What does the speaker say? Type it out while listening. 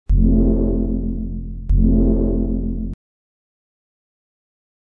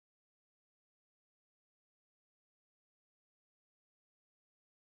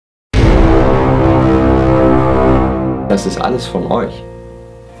das ist alles von euch.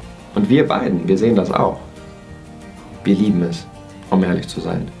 Und wir beiden, wir sehen das auch. Wir lieben es, um ehrlich zu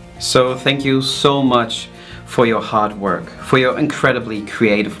sein. So thank you so much for your hard work, for your incredibly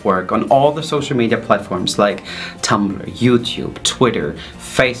creative work on all the social media platforms like Tumblr, YouTube, Twitter,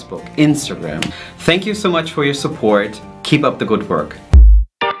 Facebook, Instagram. Thank you so much for your support. Keep up the good work.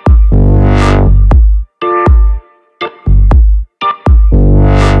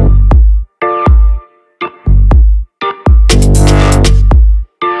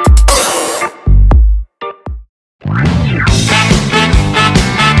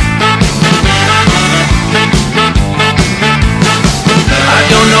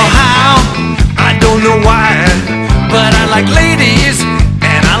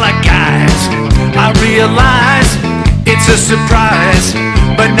 It's a surprise,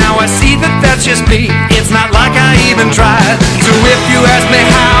 but now I see that that's just me. It's not like I even tried. So if you ask me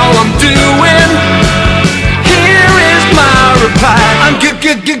how I'm doing, here is my reply. I'm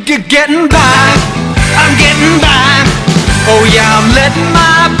getting by. I'm getting by. Oh yeah, I'm letting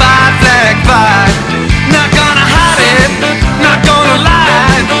my bi flag fly. Not gonna hide it, not gonna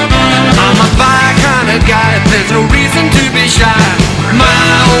lie. I'm a bi kind of guy. There's no reason to be shy. My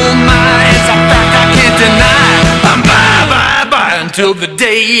oh my, it's a fact I can't deny. I'm bi until the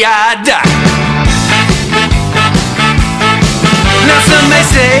day I die. Now some may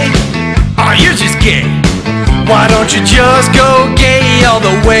say, oh, you're just gay. Why don't you just go gay all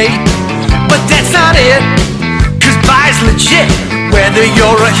the way? But that's not it, cause bi's legit. Whether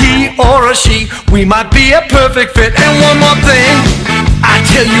you're a he or a she, we might be a perfect fit. And one more thing, I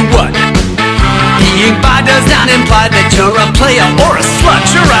tell you what, being bi does not imply that you're a player or a slut.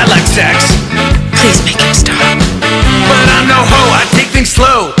 Sure, I like sex, Please make him stop. but I'm no hoe. I take things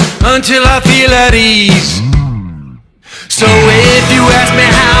slow until I feel at ease. So if you ask me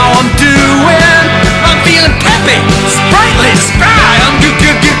how I'm doing, I'm feeling peppy, sprightly, spry. I'm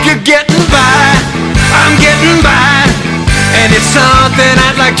getting by. I'm getting by, and it's something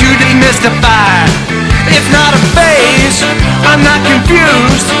I'd like to demystify. It's not a phase, I'm not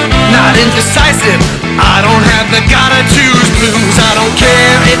confused, not indecisive. I don't have the gotta choose blues. I don't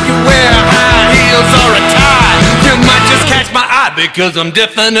care if you wear high heels or a tie. You might just catch my eye because I'm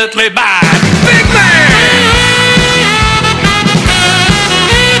definitely bi. Big man!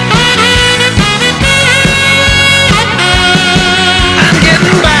 I'm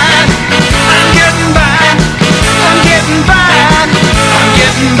getting by. I'm getting by. I'm getting by. I'm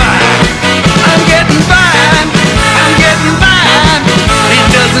getting by. I'm getting by. I'm getting by. It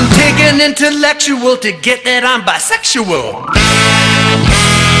doesn't take an intellectual to get that I'm bisexual.